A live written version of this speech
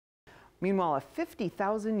Meanwhile, a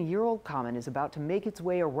 50,000-year-old comet is about to make its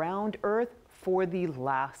way around Earth for the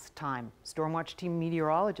last time. Stormwatch team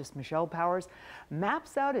meteorologist Michelle Powers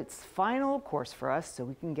maps out its final course for us so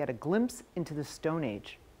we can get a glimpse into the Stone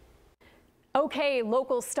Age. Okay,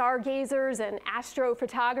 local stargazers and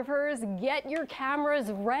astrophotographers, get your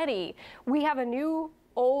cameras ready. We have a new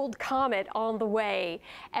Old Comet on the way,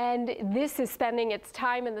 and this is spending its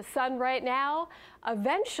time in the sun right now,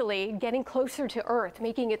 eventually getting closer to Earth,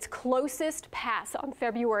 making its closest pass on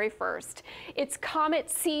February 1st. It's Comet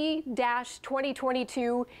C Dash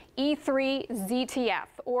 2022 E3 ZTF,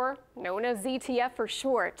 or known as ZTF for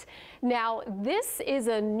short. Now, this is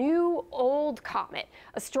a new old comet.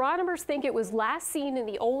 Astronomers think it was last seen in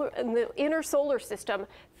the inner solar system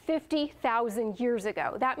 50,000 years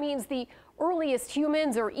ago. That means the earliest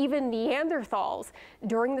humans or even Neanderthals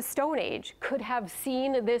during the Stone Age could have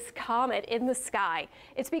seen this comet in the sky.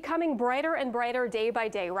 It's becoming brighter and brighter day by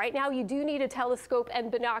day. Right now you do need a telescope and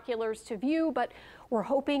binoculars to view, but we're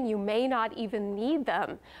hoping you may not even need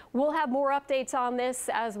them. We'll have more updates on this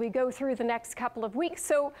as we go through the next couple of weeks,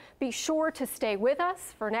 so be sure to stay with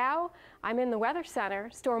us. For now, I'm in the Weather Center,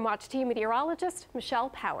 Stormwatch team meteorologist Michelle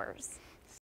Powers.